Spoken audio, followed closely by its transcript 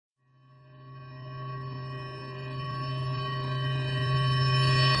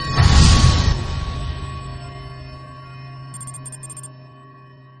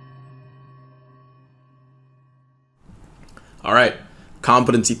All right,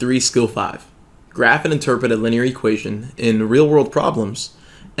 Competency 3, Skill 5. Graph and interpret a linear equation in real-world problems,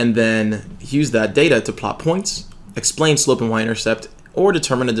 and then use that data to plot points, explain slope and y-intercept, or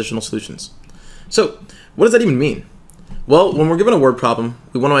determine additional solutions. So, what does that even mean? Well, when we're given a word problem,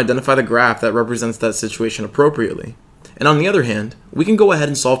 we want to identify the graph that represents that situation appropriately. And on the other hand, we can go ahead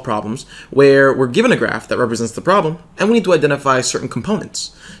and solve problems where we're given a graph that represents the problem, and we need to identify certain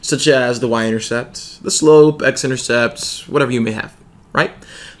components, such as the y-intercept, the slope, x-intercept, whatever you may have, right?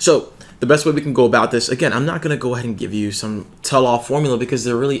 So the best way we can go about this, again, I'm not going to go ahead and give you some tell-all formula because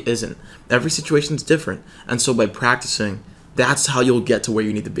there really isn't. Every situation is different, and so by practicing, that's how you'll get to where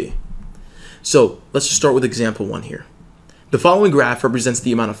you need to be. So let's just start with example 1 here. The following graph represents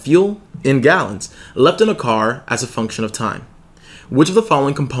the amount of fuel in gallons left in a car as a function of time. Which of the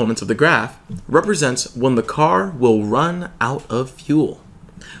following components of the graph represents when the car will run out of fuel?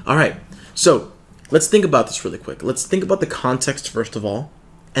 All right, so let's think about this really quick. Let's think about the context first of all,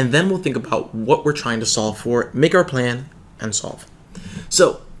 and then we'll think about what we're trying to solve for, make our plan, and solve.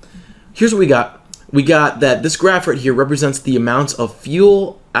 So here's what we got. We got that this graph right here represents the amount of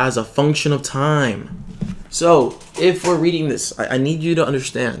fuel as a function of time. So if we're reading this, I need you to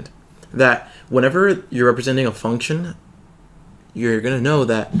understand that whenever you're representing a function, you're going to know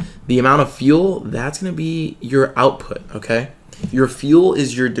that the amount of fuel, that's going to be your output, okay? Your fuel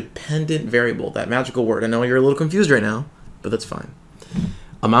is your dependent variable, that magical word. I know you're a little confused right now, but that's fine.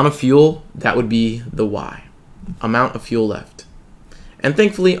 Amount of fuel, that would be the y. Amount of fuel left. And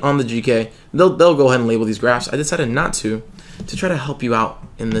thankfully on the GK, they'll go ahead and label these graphs. I decided not to try to help you out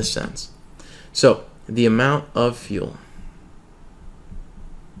in this sense. So the amount of fuel.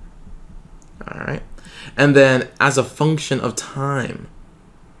 All right. And then as a function of time,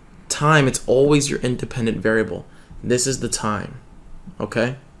 it's always your independent variable. This is the time,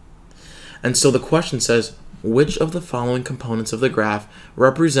 okay? And so the question says, which of the following components of the graph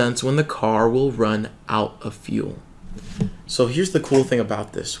represents when the car will run out of fuel? So here's the cool thing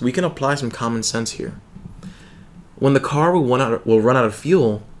about this. We can apply some common sense here. When the car will run out of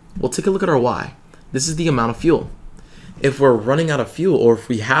fuel, we'll take a look at our y. This is the amount of fuel. If we're running out of fuel, or if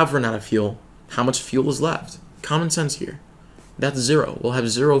we have run out of fuel, how much fuel is left? Common sense here. That's 0. We'll have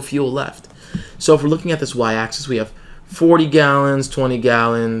 0 fuel left. So if we're looking at this y-axis, we have 40 gallons, 20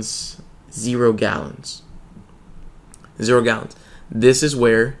 gallons, 0 gallons. 0 gallons. This is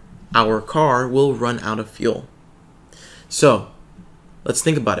where our car will run out of fuel. So let's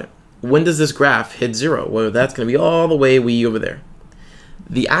think about it. When does this graph hit 0? Well, that's going to be all the way way over there.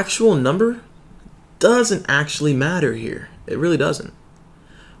 The actual number doesn't actually matter here. It really doesn't.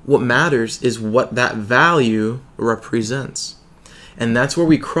 What matters is what that value represents. And that's where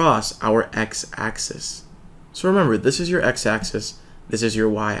we cross our x-axis. So remember, this is your x-axis, this is your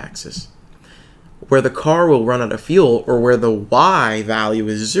y-axis. Where the car will run out of fuel, or where the y value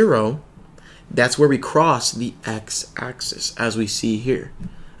is 0, that's where we cross the x-axis, as we see here.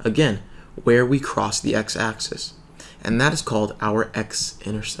 Again, where we cross the x-axis. And that is called our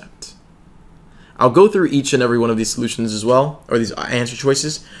x-intercept. I'll go through each and every one of these solutions as well, or these answer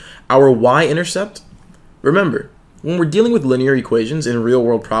choices. Our y-intercept, remember, when we're dealing with linear equations in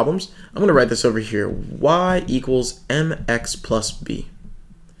real-world problems, I'm going to write this over here. Y equals mx plus b.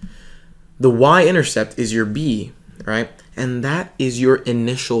 The y-intercept is your b, right? And that is your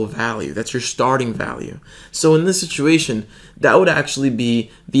initial value. That's your starting value. So in this situation, that would actually be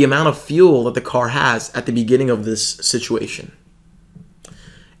the amount of fuel that the car has at the beginning of this situation.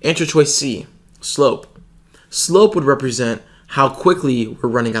 Answer choice C. Slope. Slope would represent how quickly we're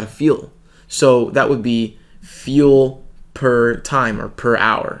running out of fuel. So that would be fuel per time or per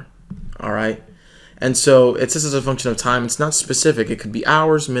hour. All right. And so it says as a function of time. It's not specific. It could be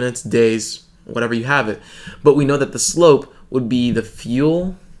hours, minutes, days, whatever you have it. But we know that the slope would be the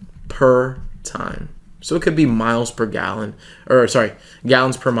fuel per time. So it could be miles per gallon, or sorry,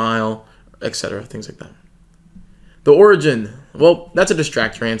 gallons per mile, etc. Things like that. The origin, well, that's a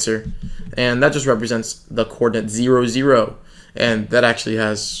distractor answer, and that just represents the coordinate 0, 0, and that actually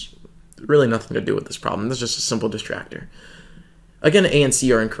has really nothing to do with this problem. That's just a simple distractor. Again, A and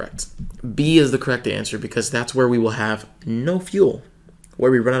C are incorrect. B is the correct answer because that's where we will have no fuel, where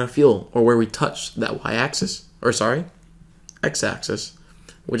we run out of fuel, or where we touch that y-axis, or sorry, x-axis,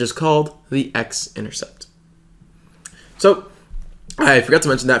 which is called the x-intercept. So I forgot to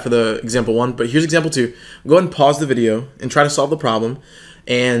mention that for the example 1, but here's example 2. Go ahead and pause the video and try to solve the problem,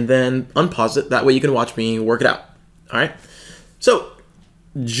 and then unpause it. That way you can watch me work it out. All right? So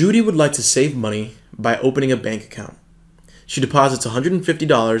Judy would like to save money by opening a bank account. She deposits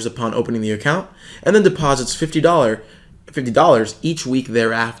 $150 upon opening the account, and then deposits $50 each week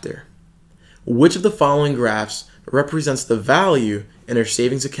thereafter. Which of the following graphs represents the value in her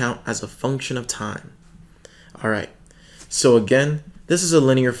savings account as a function of time. All right, so again, this is a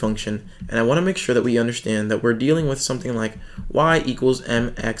linear function, and I want to make sure that we understand that we're dealing with something like y equals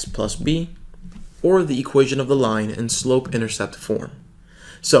mx plus b, or the equation of the line in slope-intercept form.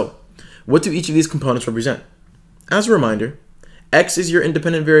 So, what do each of these components represent? As a reminder, x is your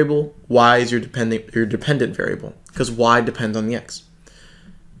independent variable, y is your dependent variable, because y depends on the x.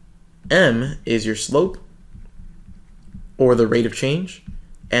 M is your slope, or the rate of change,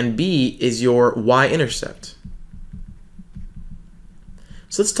 and b is your y-intercept.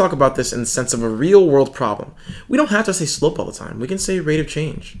 So let's talk about this in the sense of a real-world problem. We don't have to say slope all the time. We can say rate of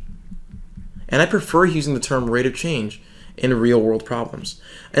change. And I prefer using the term rate of change in real-world problems.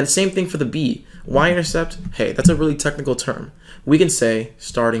 And same thing for the b. Y-intercept, hey, that's a really technical term. We can say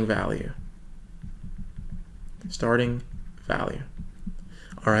starting value. Starting value.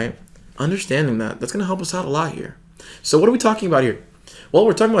 All right? Understanding that's going to help us out a lot here. So what are we talking about here? Well,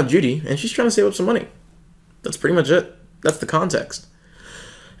 we're talking about Judy, and she's trying to save up some money. That's pretty much it. That's the context.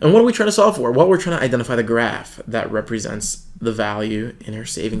 And what are we trying to solve for? Well, we're trying to identify the graph that represents the value in her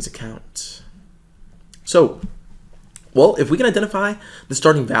savings account. So, well, if we can identify the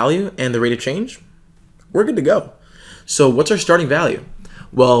starting value and the rate of change, we're good to go. So what's our starting value?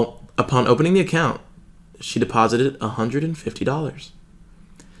 Well, upon opening the account, she deposited $150.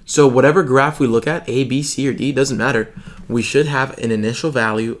 So whatever graph we look at, A, B, C, or D, doesn't matter. We should have an initial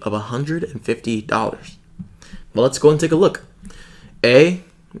value of $150. Well, let's go and take a look. A,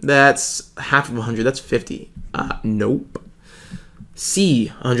 that's half of 100, that's 50. Nope. C,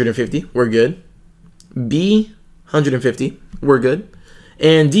 150, we're good. B, 150, we're good.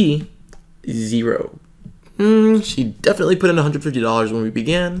 And D, 0. She definitely put in $150 when we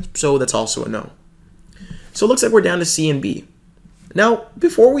began, so that's also a no. So it looks like we're down to C and B. Now,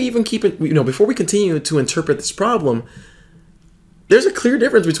 before we even before we continue to interpret this problem, there's a clear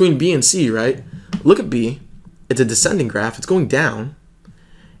difference between B and C, right? Look at B. It's a descending graph. It's going down.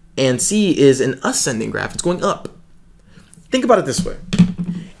 And C is an ascending graph. It's going up. Think about it this way.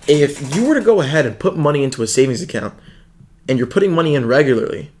 If you were to go ahead and put money into a savings account and you're putting money in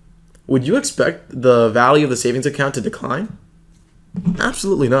regularly, would you expect the value of the savings account to decline?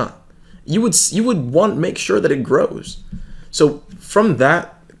 Absolutely not. You would want to make sure that it grows. So from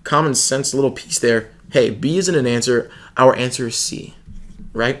that common sense little piece there, hey, B isn't an answer. Our answer is C,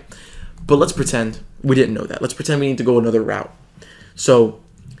 right? But let's pretend we didn't know that. Let's pretend we need to go another route. So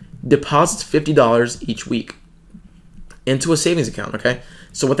deposits $50 each week into a savings account, okay?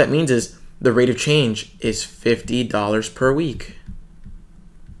 So what that means is the rate of change is $50 per week.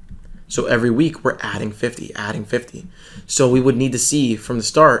 So every week we're adding 50, adding 50. So we would need to see from the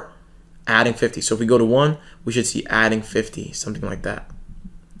start adding 50. So if we go to 1, we should see adding 50, something like that.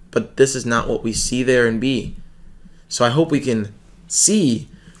 But this is not what we see there in B. So I hope we can see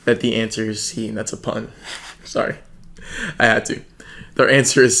that the answer is C. And that's a pun. Sorry, I had to. Their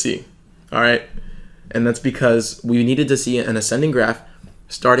answer is C. All right. And that's because we needed to see an ascending graph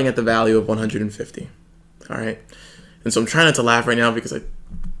starting at the value of 150. All right. And so I'm trying not to laugh right now because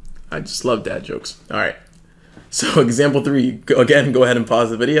I just love dad jokes. All right. So example 3, again, go ahead and pause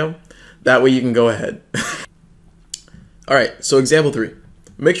the video. That way you can go ahead. All right. So example 3,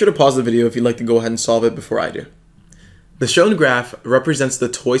 make sure to pause the video if you'd like to go ahead and solve it before I do. The shown graph represents the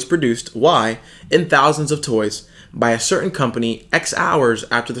toys produced, Y, in thousands of toys by a certain company X hours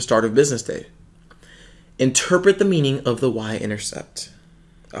after the start of business day. Interpret the meaning of the y-intercept.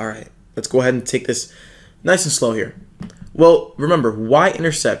 All right, let's go ahead and take this nice and slow here. Well, remember,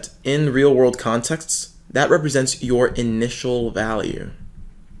 y-intercept in real-world contexts, that represents your initial value.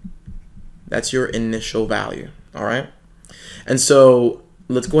 That's your initial value, all right? And so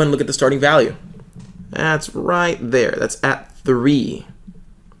let's go ahead and look at the starting value. That's right there. That's at 3.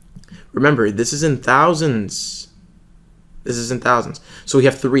 Remember, this is in thousands. This is in thousands. So we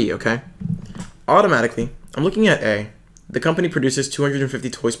have 3, okay? Automatically, I'm looking at A. The company produces 250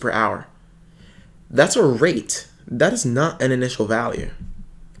 toys per hour. That's a rate. That is not an initial value.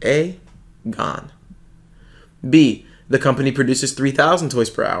 A, gone. B, the company produces 3,000 toys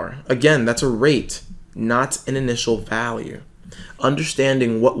per hour. Again, that's a rate, not an initial value.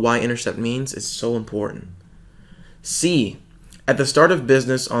 Understanding what y-intercept means is so important. C, at the start of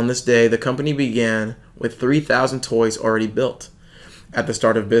business on this day, the company began with 3,000 toys already built. At the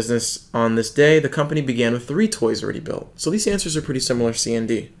start of business on this day, the company began with 3 toys already built. So these answers are pretty similar, C and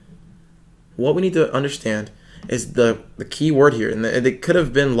D. What we need to understand is the key word here, and it could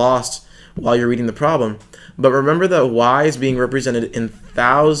have been lost while you're reading the problem, but remember that Y is being represented in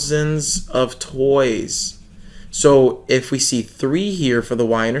thousands of toys. So if we see 3 here for the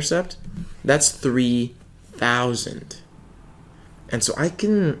y-intercept, that's 3,000. 3,000. And so I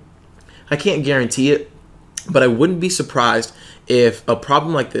can't guarantee it, but I wouldn't be surprised if a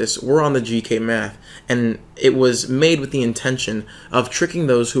problem like this were on the GK Math and it was made with the intention of tricking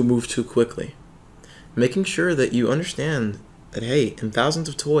those who move too quickly. Making sure that you understand that, hey, in thousands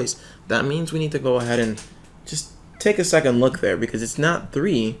of toys, that means we need to go ahead and just take a second look there, because it's not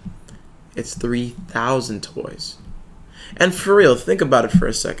 3, it's 3,000 toys. And for real, think about it for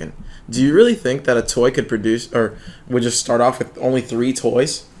a second. Do you really think that a toy could produce, or would just start off with only 3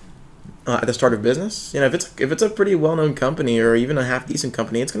 toys at the start of business? You know, if it's a pretty well-known company or even a half-decent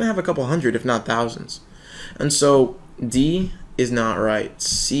company, it's going to have a couple hundred, if not thousands. And so D is not right.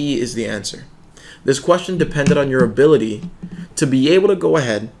 C is the answer. This question depended on your ability to be able to go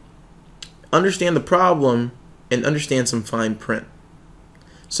ahead, understand the problem, and understand some fine print.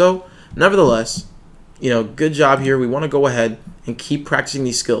 So, nevertheless, you know, good job here. We want to go ahead and keep practicing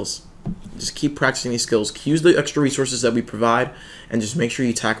these skills. Just keep practicing these skills. Use the extra resources that we provide, and just make sure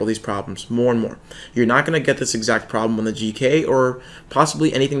you tackle these problems more and more. You're not going to get this exact problem on the GK or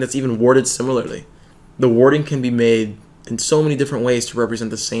possibly anything that's even worded similarly. The wording can be made in so many different ways to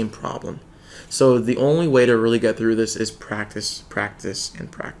represent the same problem. So the only way to really get through this is practice, practice,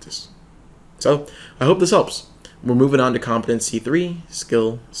 and practice. So I hope this helps. We're moving on to competency 3,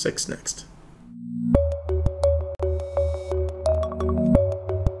 skill 6 next.